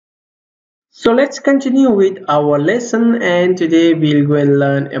So let's continue with our lesson, and today we'll go and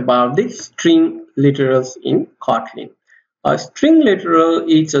learn about the string literals in Kotlin. A string literal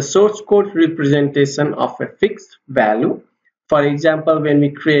is a source code representation of a fixed value. For example, when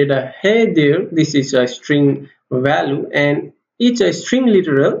we create a hey there, this is a string value and it's a string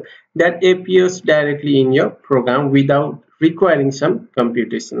literal that appears directly in your program without requiring some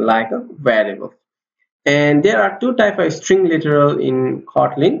computation like a variable. And there are two types of string literal in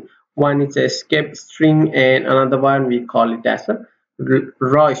Kotlin. One is a escape string and another one we call it as a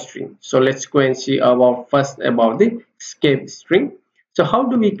raw string. So let's go and see about first about the escape string. So how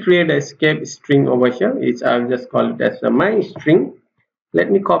do we create a escape string over here? I'll just call it as a my string.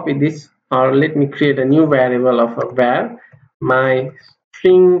 Let me copy this, or let me create a new variable of a var my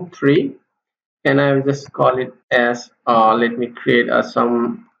string 3, and I will just call it as let me create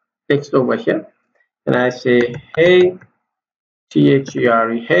some text over here, and I say hey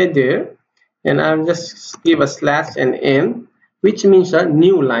there, hey there, and I'll just give a slash and n, which means a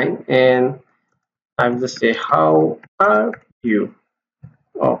new line, and I'll just say how are you.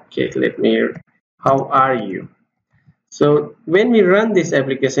 Okay, let me, how are you. So when we run this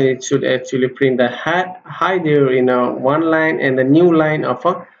application, it should actually print the hi there in a one line, and the new line of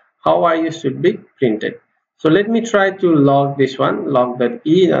a how are you should be printed. So let me try to log this one, log that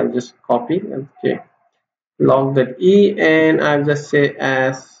e. I'll just copy. Okay, log that e, and I'll just say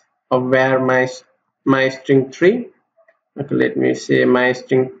as of where my string 3. Okay, let me say my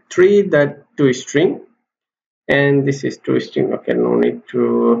string 3 that to string, and this is to string. Okay, no need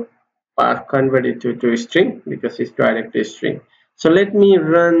to convert it to string because it's directly string. So let me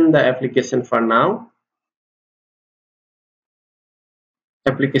run the application for now.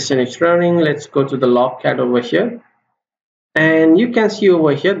 Application is running. Let's go to the logcat over here, and you can see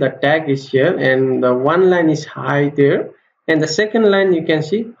over here the tag is here, and the one line is hi there, and the second line you can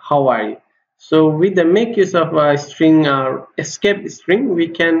see how are you. So with the make use of a string or escape string, we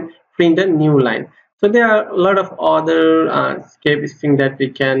can print a new line. So there are a lot of other escape string that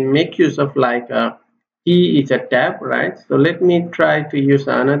we can make use of, like t is a tab, right? So let me try to use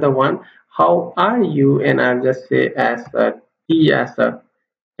another one, how are you, and I'll just say as a t as a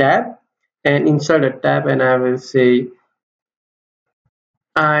tab, and insert a tab, and I will say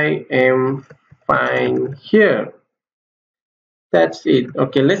I am fine here. That's it.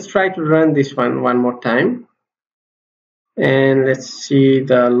 Okay, let's try to run this one more time, and let's see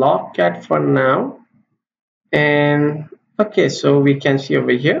the logcat for now. And okay, so we can see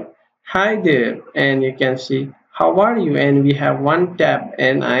over here hi there, and you can see how are you, and we have one tab,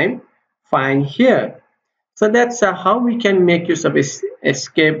 and I'm fine here. So that's how we can make use of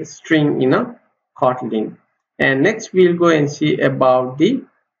escape string in a Kotlin. And next we'll go and see about the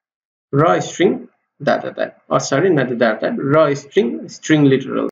raw string data type, or sorry, not the data type, raw string literal.